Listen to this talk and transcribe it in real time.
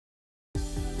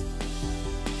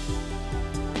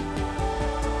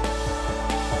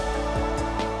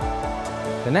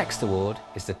The next award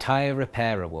is the Tyre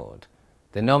Repair Award.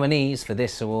 The nominees for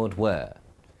this award were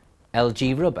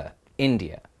LG Rubber,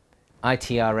 India;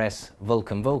 ITRS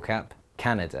Vulcan Volcap,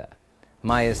 Canada;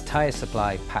 Myers Tyre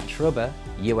Supply Patch Rubber,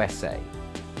 USA;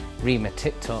 Rima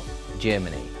Tip Top,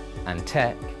 Germany; and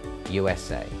Tech,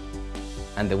 USA.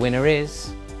 And the winner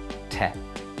is Tech.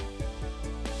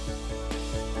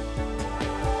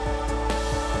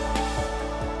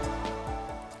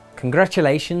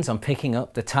 Congratulations on picking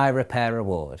up the Tyre Repair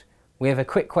Award. We have a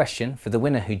quick question for the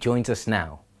winner who joins us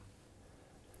now.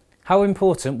 How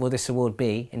important will this award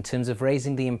be in terms of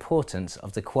raising the importance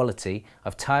of the quality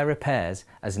of tyre repairs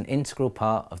as an integral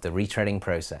part of the retreading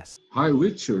process? Hi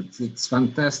Richard, it's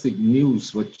fantastic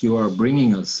news what you are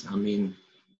bringing us. I mean,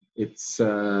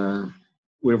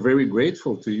 we're very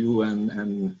grateful to you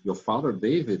and your father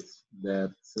David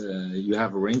that you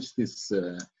have arranged this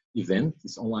event,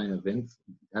 this online event.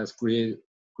 It has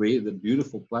created a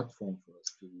beautiful platform for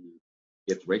us to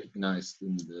get recognized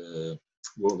in the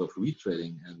world of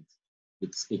retreading, and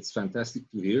it's fantastic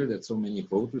to hear that so many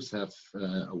voters have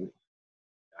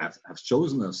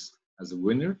chosen us as a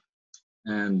winner,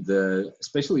 and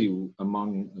especially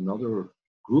among another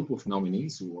group of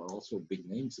nominees who are also big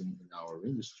names in our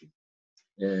industry.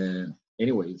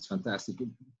 Anyway, it's fantastic.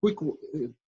 Quick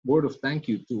word of thank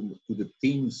you to the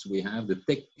teams we have, the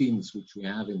tech teams which we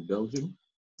have in Belgium,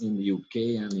 in the UK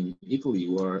and in Italy,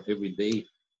 who are every day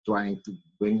trying to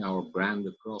bring our brand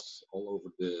across all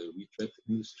over the retread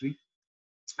industry.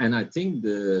 And I think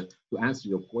to answer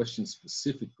your question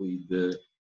specifically, the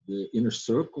Inner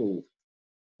Circle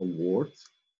Award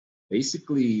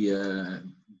basically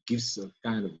gives a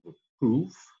kind of a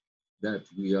proof that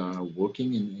we are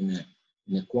working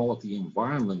in a quality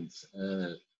environment.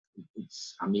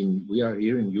 I mean, we are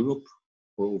here in Europe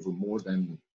for over more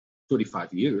than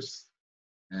 35 years.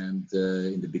 And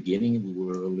in the beginning, we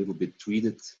were a little bit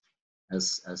treated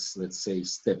as let's say,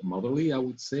 stepmotherly, I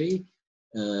would say,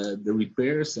 the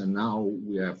repairs. And now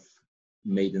we have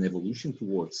made an evolution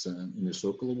towards an Inner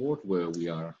Circle Award, where we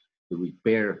are the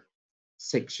repair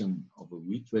section of a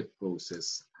retread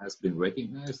process has been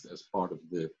recognized as part of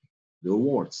the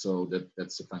award. So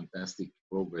that's a fantastic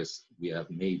progress we have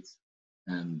made,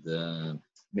 and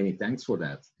many thanks for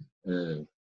that.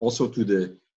 Also to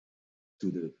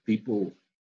the people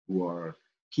who are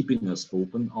keeping us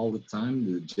open all the time,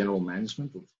 the general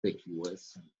management of Tech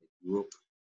US and Tech Europe,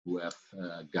 who have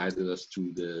guided us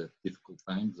through the difficult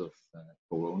times of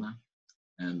Corona.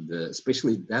 And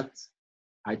especially that,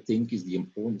 I think, is the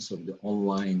importance of the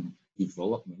online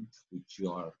development, which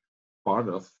you are part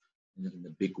of in a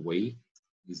big way,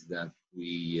 is that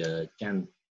we can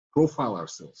profile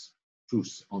ourselves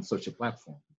on such a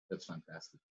platform. That's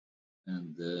fantastic.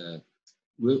 And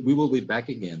we will be back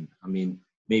again. I mean,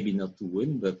 maybe not to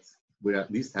win, but we're at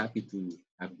least happy to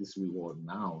have this reward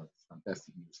now. It's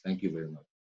fantastic news. Thank you very much.